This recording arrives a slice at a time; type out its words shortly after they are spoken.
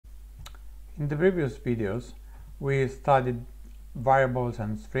In the previous videos, we studied variables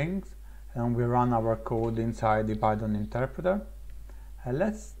and strings, and we run our code inside the Python interpreter.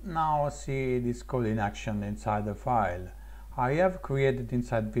 Let's now see this code in action inside the file. I have created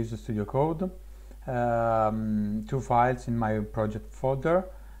inside Visual Studio Code two files in my project folder.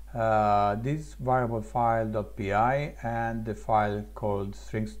 This variable file.py and the file called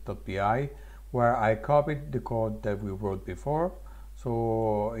strings.py, where I copied the code that we wrote before.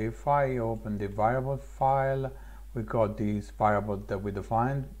 So if I open the variable file, we got this variable that we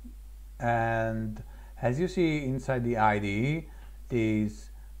defined, and as you see inside the IDE, these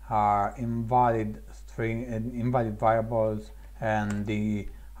are invalid string and invalid variables, and the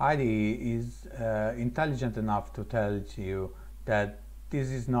IDE is intelligent enough to tell you that this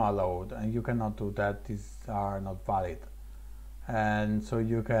is not allowed and you cannot do that, these are not valid, and so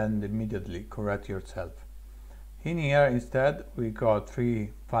you can immediately correct yourself. In here instead we got three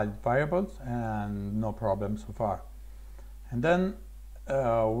valid variables and no problem so far. And then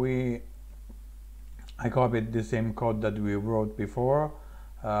I copied the same code that we wrote before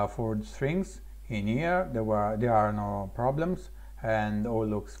for the strings. In here there are no problems and all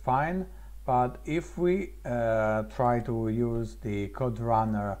looks fine. But if we try to use the code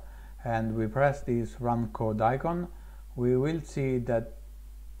runner and we press this run code icon, we will see that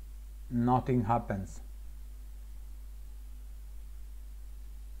nothing happens,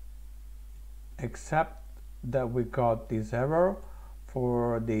 except that we got this error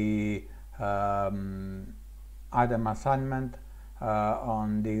for the item assignment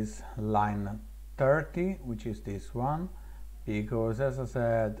on this line 30, which is this one, because as I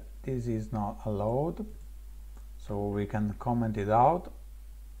said, this is not allowed. So we can comment it out.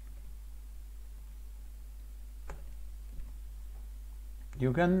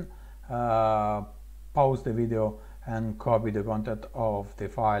 You can pause the video and copy the content of the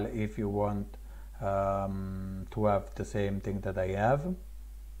file if you want to have the same thing that I have.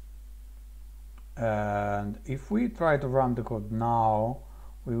 And if we try to run the code now,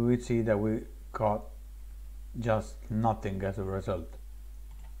 we will see that we got just nothing as a result.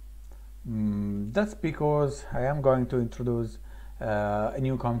 That's because I am going to introduce a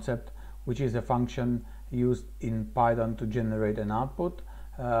new concept, which is a function used in Python to generate an output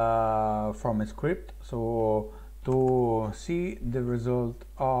from a script. So to see the result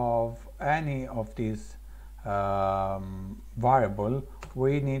of any of these variable,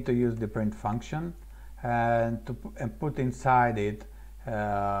 we need to use the print function and put inside it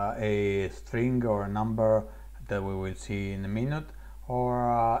a string or a number that we will see in a minute,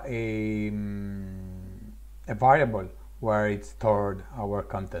 or a variable where it's stored our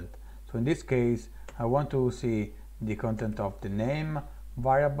content. So in this case, I want to see the content of the name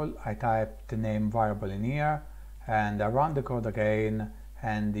variable. I type the name variable in here and I run the code again,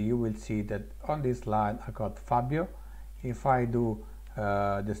 and you will see that on this line I got Fabio. If I do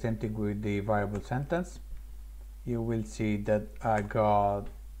the same thing with the variable sentence, you will see that I got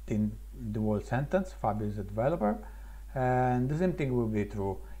in the whole sentence, Fabio is a developer. And the same thing will be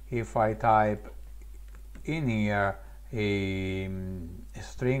true if I type in here a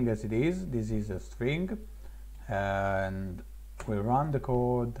string as it is. This is a string, and we run the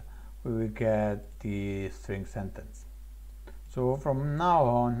code, we will get the string sentence. So from now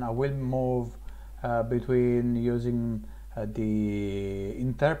on I will move between using the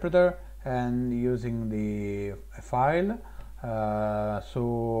interpreter and using the file,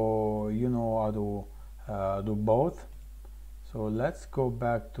 so you know how to do both. So let's go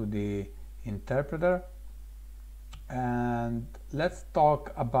back to the interpreter and let's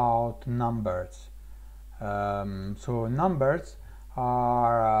talk about numbers. So numbers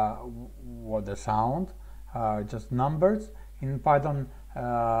are what the sound are, just numbers. In Python,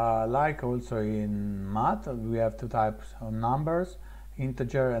 like also in math, we have two types of numbers,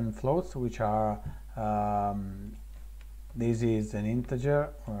 integer and floats, which are this is an integer,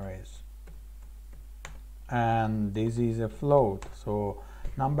 and this is a float. So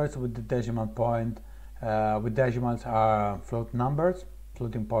numbers with the decimal point with decimals are float numbers,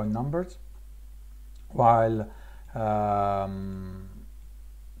 floating point numbers, while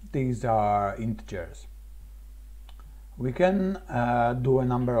these are integers. We can do a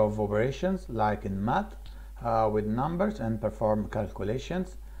number of operations like in math with numbers and perform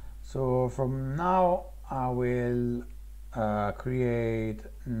calculations. So from now I will create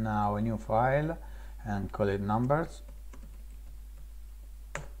now a new file and call it numbers.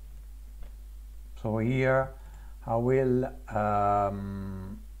 So here I will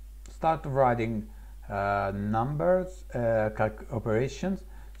start writing numbers operations.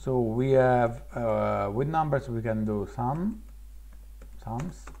 So we have with numbers we can do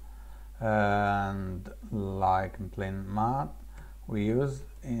sums, and like in plain math we use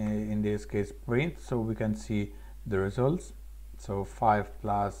in this case print, so we can see the results. So 5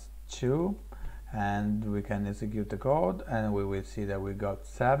 plus 2, and we can execute the code and we will see that we got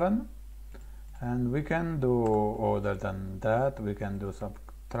 7. And we can do other than that, we can do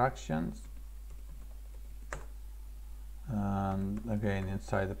subtractions, and again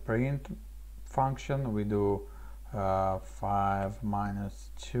inside the print function we do 5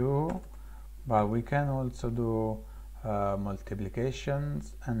 minus 2, but we can also do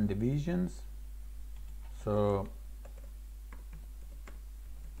multiplications and divisions. So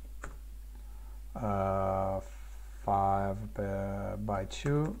 5 by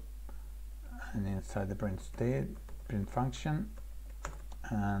 2, and inside the print function,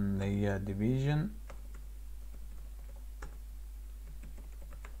 and the division,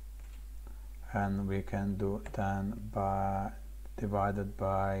 and we can do 10 by divided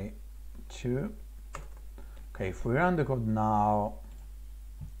by 2. Okay, if we run the code now,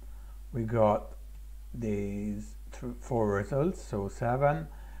 we got these 4 results. So 7,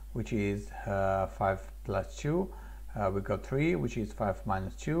 which is 5 plus 2, we got 3, which is 5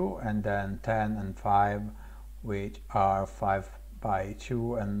 minus 2, and then 10 and 5, which are 5 by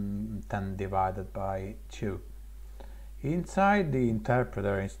 2 and 10 divided by 2. Inside the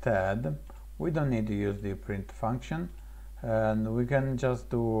interpreter instead, we don't need to use the print function, and we can just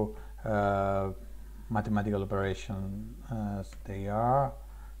do mathematical operation as they are.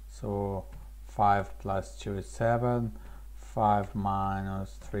 So 5 plus 2 is 7, 5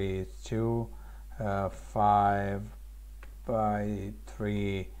 minus 3 is 2, 5 by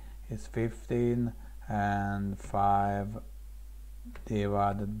 3 is 15, and 5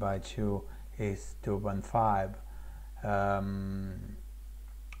 divided by 2 is 2.5.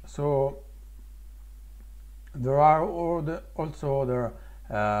 So there are also other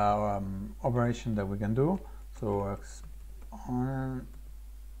operations that we can do. So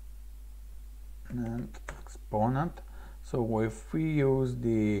exponent. So if we use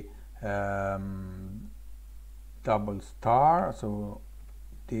the double star, so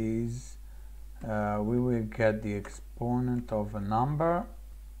these we will get the exponent of a number.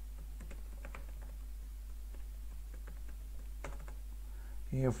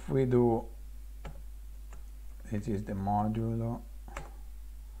 If we do, it is the modulo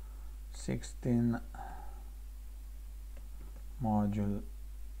 16 module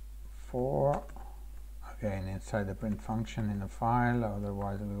 4, again inside the print function in the file,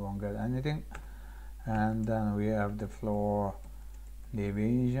 otherwise we won't get anything. And then we have the floor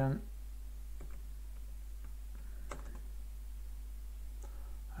division,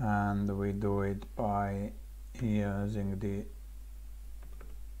 and we do it by using the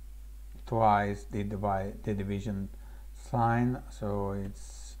twice the division sign, so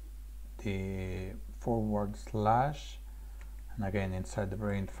it's the forward slash, and again inside the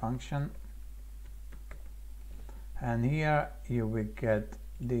print function, and here you will get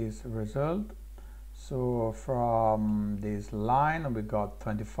this result. So from this line we got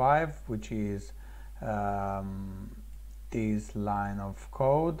 25, which is this line of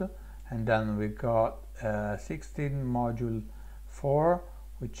code, and then we got 16 module 4,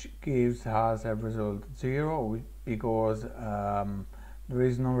 which gives us a result 0, because there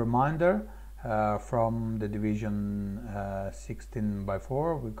is no reminder from the division 16 by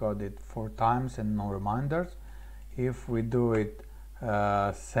 4. We got it 4 times and no reminders. If we do it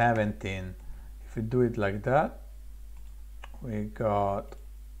 17, if we do it like that, we got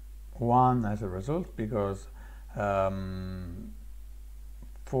 1 as a result, because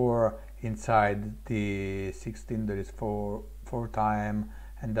 4 inside the 16 there is 4 times,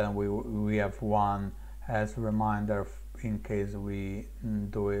 and then we have 1 as a reminder in case we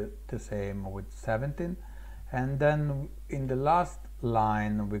do it the same with 17. And then in the last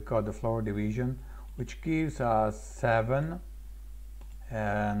line we got the floor division, which gives us 7,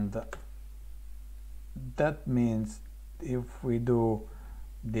 and that means if we do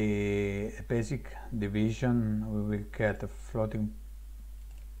the basic division, we will get a floating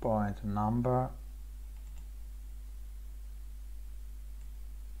point number,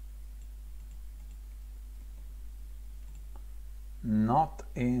 not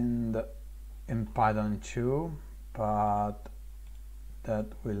in Python 2, but that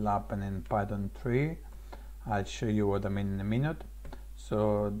will happen in Python 3. I'll show you what I mean in a minute.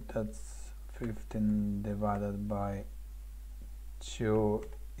 So that's 15 divided by 2,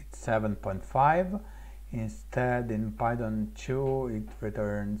 it's 7.5. Instead, in Python 2 it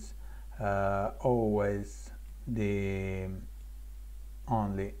returns always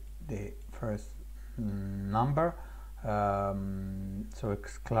only the first number. so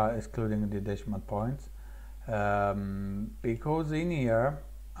excluding the decimal points, because in here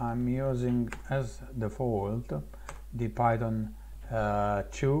I'm using as default the Python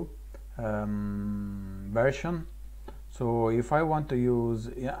 2 version. So if I want to use,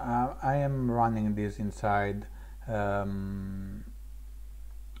 I am running this inside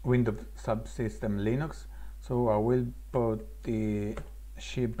Windows subsystem Linux, so I will put the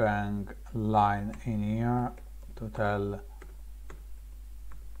shebang line in here to tell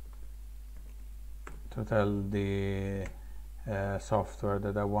the software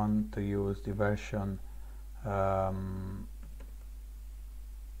that I want to use the version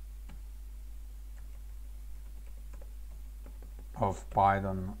of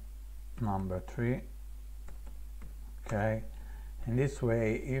Python number 3. Okay, in this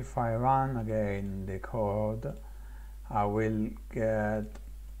way, if I run again the code, I will get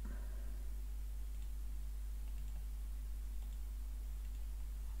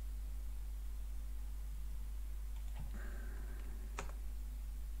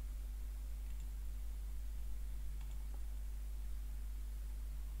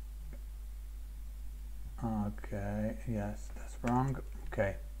okay, yes, that's wrong.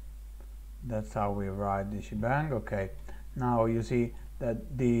 Okay, that's how we write the shebang. Okay, now you see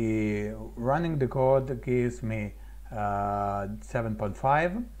that the running the code gives me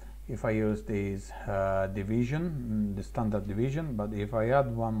 7.5 if I use this division, the standard division, but if I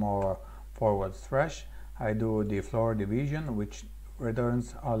add one more forward slash, I do the floor division, which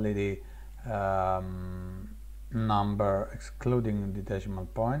returns only the number excluding the decimal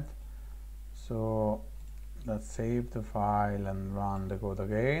point. So let's save the file and run the code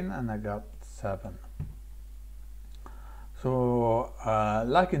again, and I got 7. So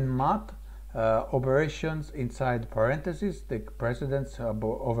like in math, operations inside parentheses take precedence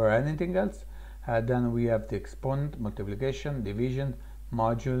over anything else. Then we have the exponent, multiplication, division,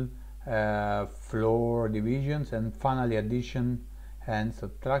 module, floor divisions, and finally addition and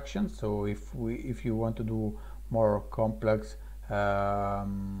subtraction. So if you want to do more complex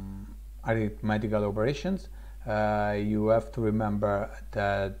arithmetical operations, you have to remember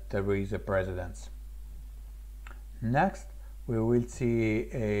that there is a precedence. Next, we will see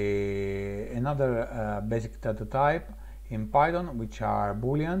another basic data type in Python, which are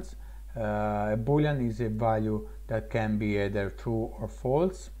booleans. A boolean is a value that can be either true or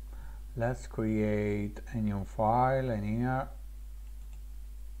false. Let's create a new file in here.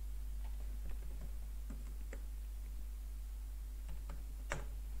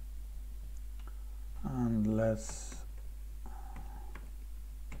 And let's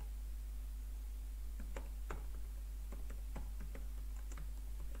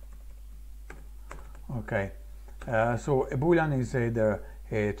okay, so a boolean is either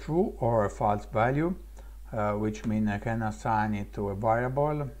a true or a false value, which means I can assign it to a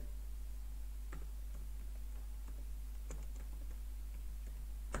variable.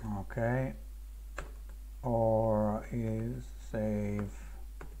 Okay, or is safe,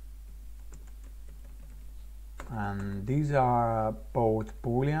 and these are both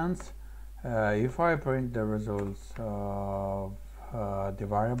booleans. If I print the results of the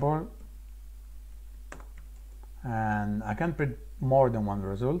variable, and I can print more than one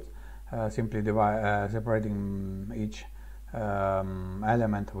result, simply separating each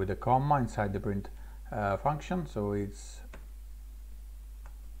element with a comma inside the print function, so it's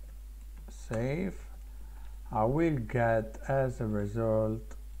safe. I will get as a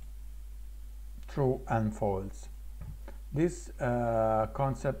result true and false. This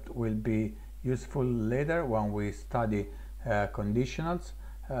concept will be useful later when we study conditionals,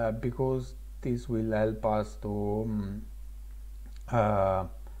 because this will help us to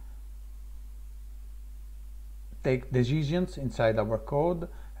take decisions inside our code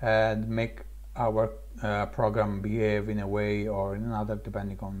and make our program behave in a way or in another,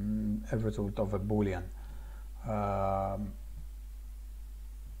 depending on a result of a boolean.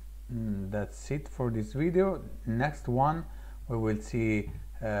 That's it for this video. Next one, we will see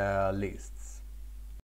lists.